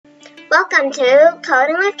Welcome to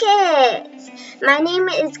Coding with Kids. My name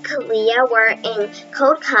is Kalia. We're in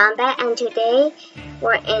CodeCombat, and today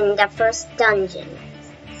we're in the first dungeon.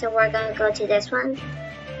 So we're gonna go to this one.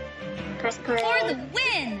 Press play. For the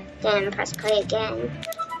win. Then press play again.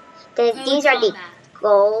 These are the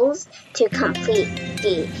goals to complete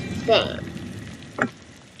the thing.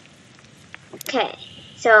 Okay,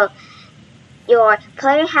 so your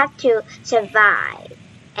player has to survive.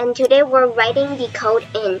 And today we're writing the code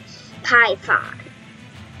in Python.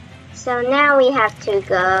 So now we have to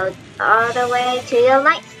go all the way to the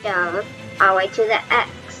lightstone, all the way to the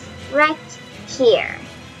X, right here.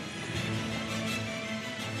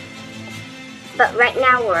 But right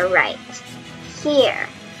now we're right here,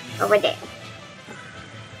 over there.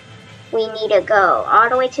 We need to go all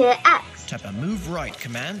the way to the X. Tap a move right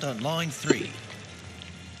command on line 3.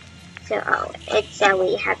 So it said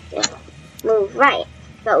we have to move right,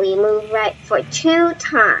 but we move right for 2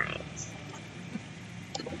 times.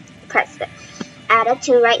 Press the add a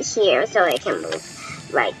 2 right here so it can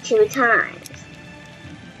move right 2 times.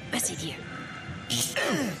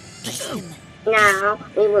 Now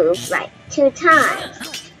we move right 2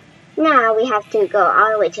 times. Now we have to go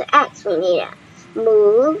all the way to X. We need to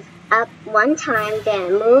move up 1 time,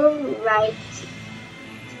 then move right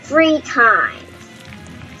 3 times.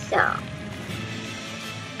 So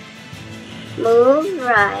move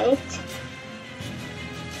right,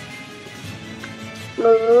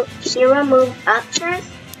 move up first,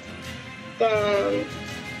 then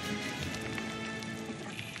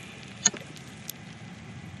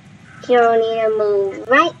hero need to move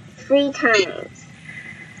right 3 times.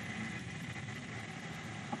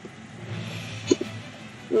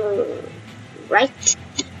 Move right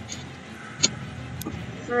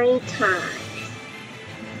 3 times.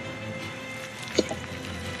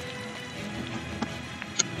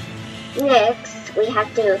 Next, we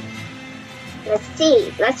have to,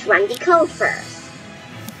 let's run the code first.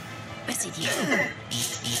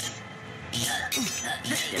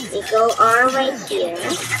 We go all the way here.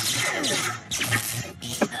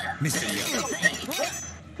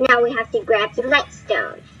 Now we have to grab the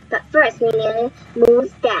lightstone. But first we need to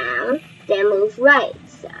move down, then move right.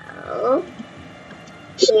 So,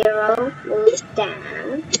 hero moves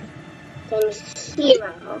down, then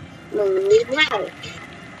hero moves right.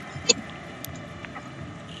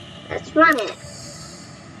 Let's run it.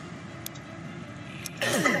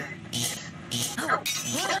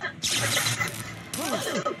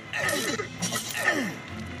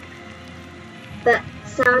 But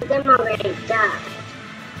some of them already died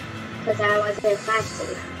because I wasn't fast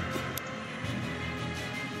enough.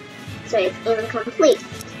 So it's incomplete.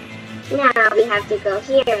 Now we have to go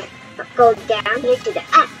here, go down here to the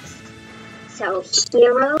X. So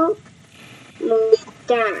hero moves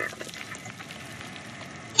down.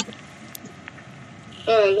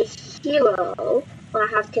 And hero will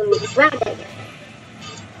have to move right again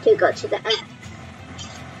to go to the X.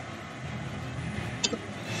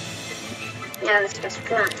 Now let's just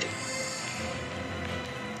run.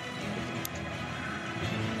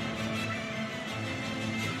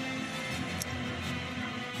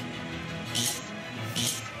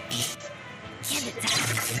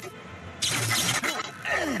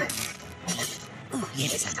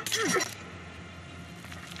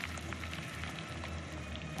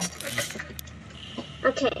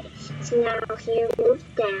 Okay, so now here move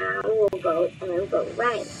down, we'll go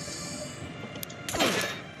right.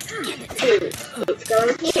 It's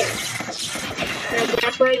going here. Now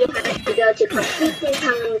that's where you have to go to complete the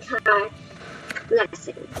entire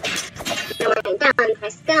lesson. Now when done,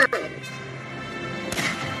 press done.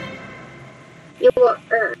 You will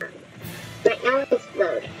earn. Right now it's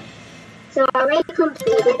loading. So I already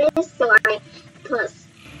completed this, so I plus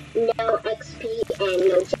no XP and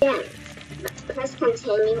no gems. Press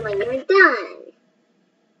continue when you're done.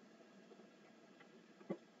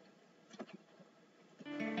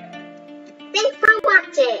 Thanks for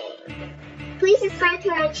watching. Please subscribe to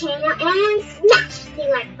our channel and smash the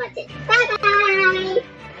like button. Bye bye.